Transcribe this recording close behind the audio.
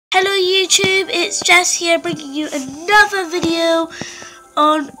Hello YouTube, it's Jess here bringing you another video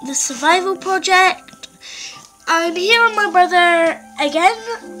on the survival project. I'm here with my brother again,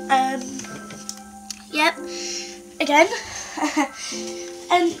 again.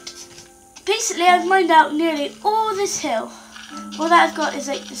 And basically I've mined out nearly all this hill. All that I've got is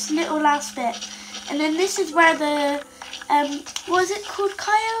like this little last bit. And then this is where the, what is it called,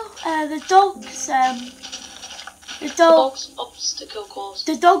 Kyle? The dog's obstacle course.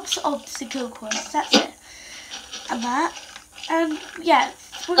 The dog's obstacle course, that's it. And that. And yeah,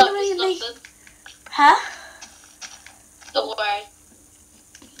 we're going to make... Huh? Don't worry.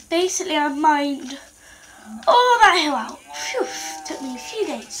 Basically I mined all that hill out. Phew, took me a few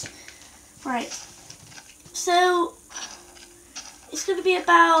days. Right. So, it's going to be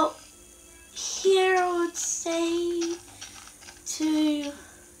about here, I would say, to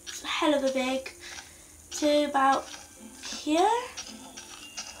a hell of a big, to about here,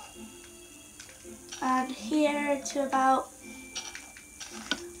 and here to about,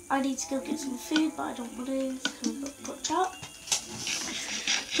 I need to go get some food, but I don't want to, so I'm going to put up.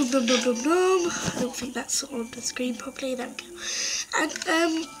 I don't think that's on the screen properly, there we go.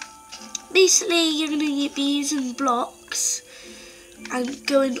 And basically you're going to be using blocks and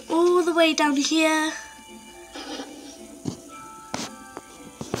going all the way down here.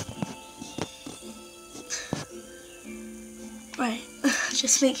 Right,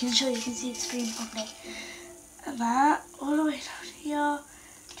 just making sure you can see the screen properly. And that, all the way down here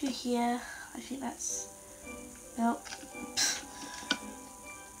to here. I think that's, nope.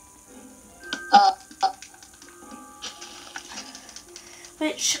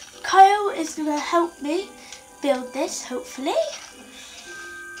 Which Kyle is going to help me build this, hopefully.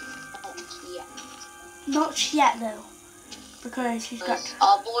 Not yet though, because he's got...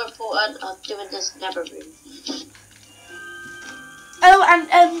 more important, I'm doing this never room. Oh,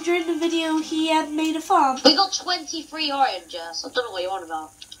 and during the video he had made a farm. We got 23 iron, Jess. I don't know what you're on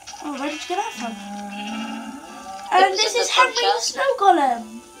about. Oh, where did you get that from? And this is Henry the Snow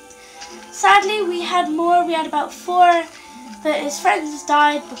Golem. Sadly, we had more. We had about 4, but his friends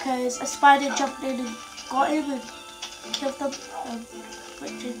died because a spider jumped in and got him and killed them,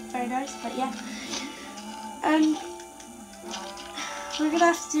 which is very nice. But yeah, and we're gonna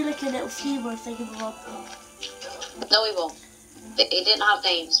have to do like a little few more things. No, we won't. They didn't have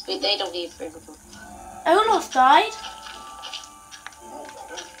names, but they don't need 3 of them. Olaf died.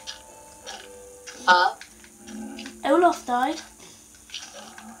 Olaf died.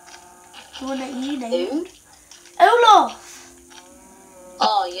 The one that you named. Who? Olaf!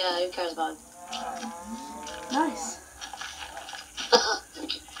 Oh yeah, who cares about him? Nice.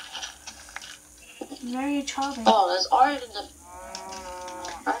 Very charming. Oh, there's iron in the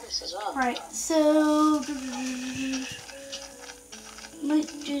furnace as well. Right, so... might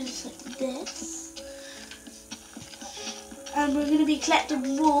do just like this. And we're going to be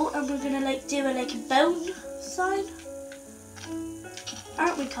collecting wool and we're going to like do a bone sign.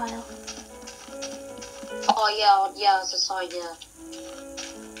 Aren't we, Kyle? Oh yeah, it's a sign, yeah.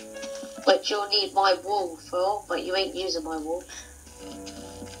 But you'll need my wool, Phil, but you ain't using my wool.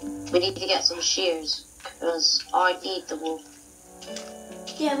 We need to get some shears, because I need the wool.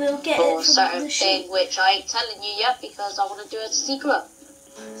 Yeah, we'll get for it a certain thing, which I ain't telling you yet, because I want to do it secret.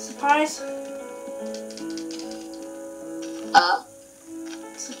 Surprise.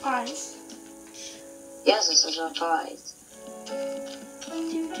 Surprise. Yes, it's a surprise.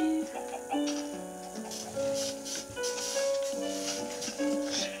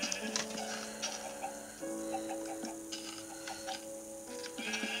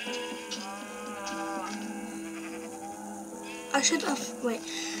 I should have, wait.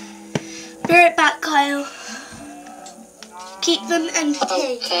 Bear it back, Kyle. Keep them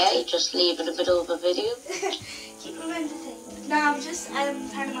entertained. Okay, just leave in the middle of a video. Keep them entertained. Now I'm just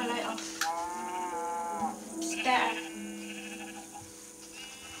turning my light off. It's there.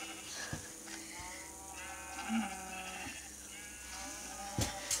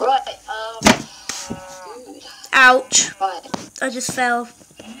 Right, ouch. Right. I just fell.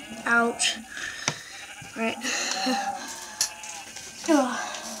 Ouch. Right.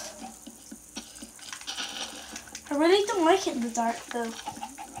 I really don't like it in the dark though.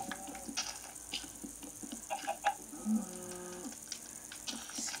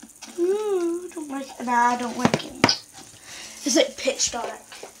 Don't like it. Nah, I don't like it. It's like pitch dark.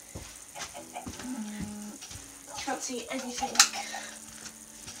 Can't see anything.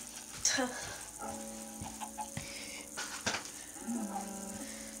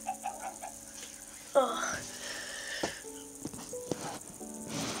 Ugh.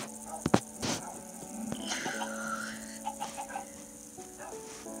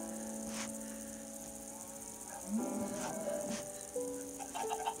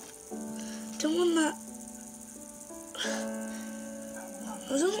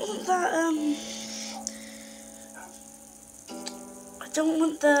 don't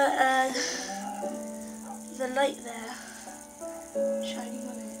want the light there shining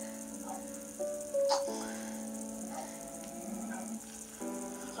on it.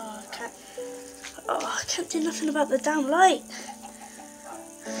 I can't do nothing about the damn light.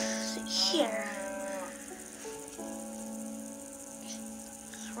 Is it here?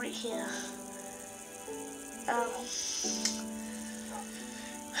 It's right here.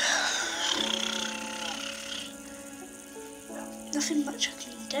 Nothing much I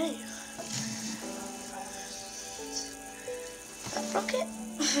can do. Rocket?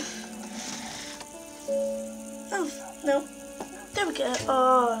 Oh, no. There we go.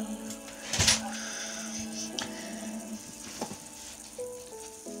 Oh.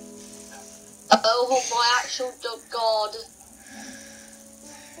 Oh my actual god.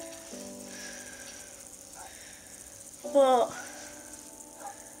 What?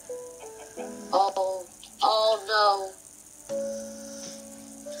 Oh no.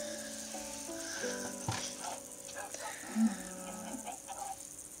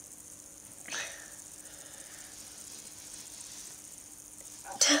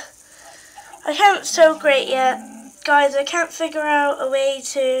 I can't so great yet. Guys, I can't figure out a way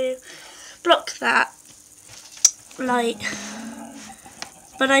to block that light.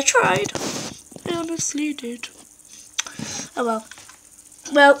 But I tried. I honestly did. Oh well.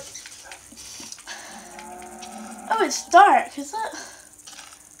 Well. Oh, it's dark, is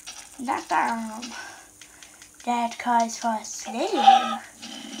it? Not dark. Dad cries for a slave.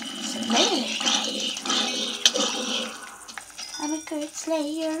 I'm a good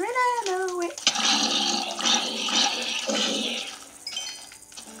slayer and I know it.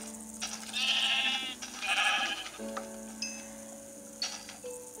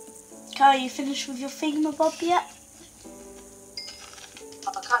 Carl, you finished with your thingamabob yet? I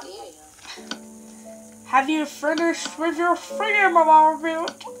can't hear you. Have you finished with your thingamabob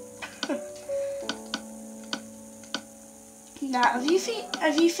yet? Now, have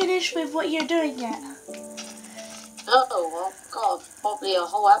you finished with what you're doing yet? No, oh god, probably a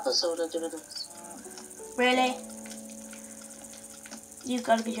whole episode of doing this. Really? You've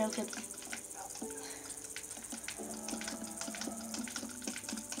got to be joking.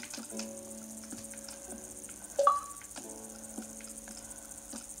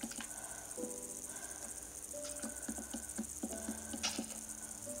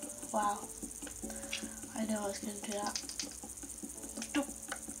 Wow. I know I was going to do that.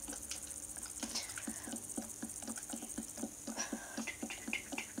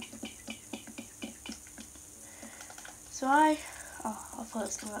 So I thought it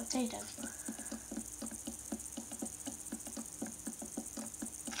was going to update him.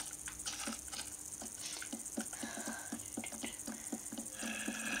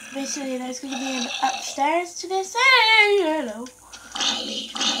 Basically, there's going to be an upstairs to this. Hey, hello.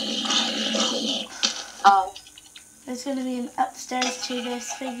 Oh. There's going to be an upstairs to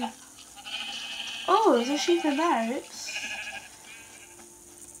this thing. Oh, there's a sheep in there. Oops.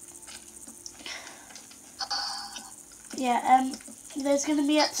 Yeah, there's going to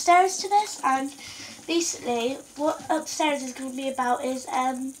be upstairs to this, and basically what upstairs is going to be about is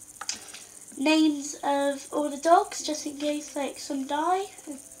names of all the dogs, just in case like some die.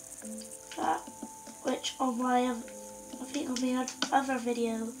 Which on my, I think on my other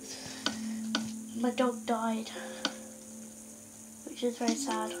video, my dog died, which is very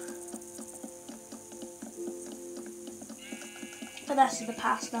sad. But that's in the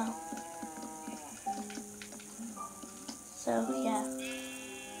past now. So, yeah.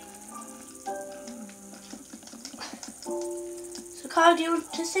 So, Carl, do you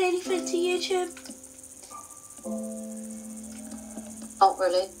want to say anything to YouTube? Not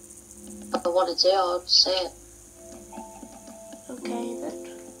really. If I wanted to, I'd say it. Okay, then.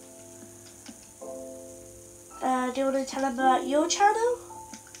 Do you want to tell them about your channel?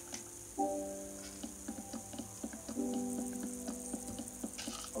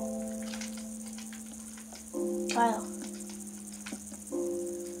 Kyle.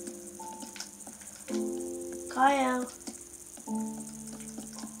 Kyle.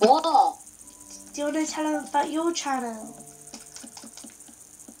 What? Do you want to tell them about your channel?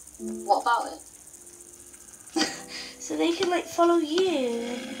 What about it? So they can like follow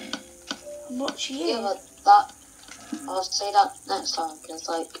you and watch you. Yeah, but that, I'll say that next time, because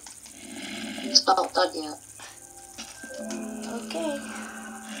like, it's not done yet. Okay.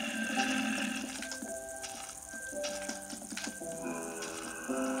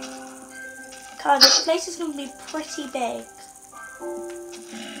 Carl, this place is going to be pretty big.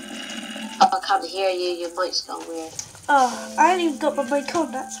 I can't hear you, your mic's gone weird. Oh, I haven't even got my mic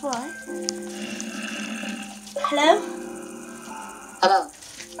on, that's why. Hello? Hello.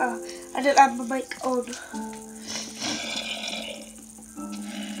 Oh, I don't have my mic on.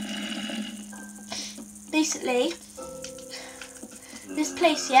 Basically, this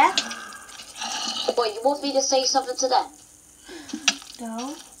place, yeah? What, you want me to say something to them?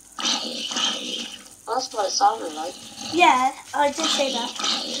 No. That's what it sounded like. Yeah, I did say that.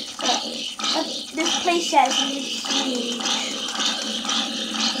 But this place, yeah, is huge.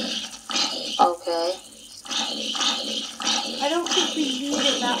 Okay. I don't think we need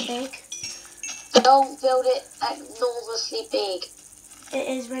it that big. Don't build it enormously big. It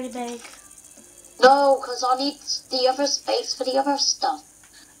is really big. No, because I need the other space for the other stuff.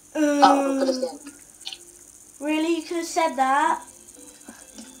 Oh, I'm not gonna do. Really? You could have said that.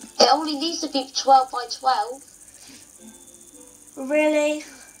 It only needs to be 12 by 12. Really?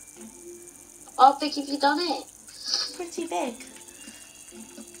 How big have you done it? Pretty big.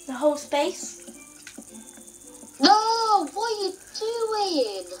 The whole space? No! What are you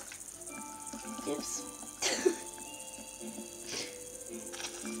doing? Oops.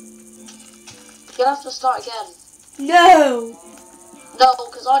 You'll have to start again. No! No,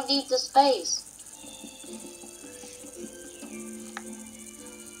 because I need the space.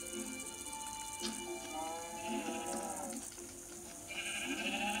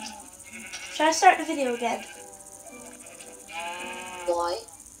 Shall I start the video again? Why?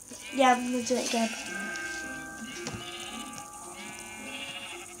 Yeah, I'm gonna do it again.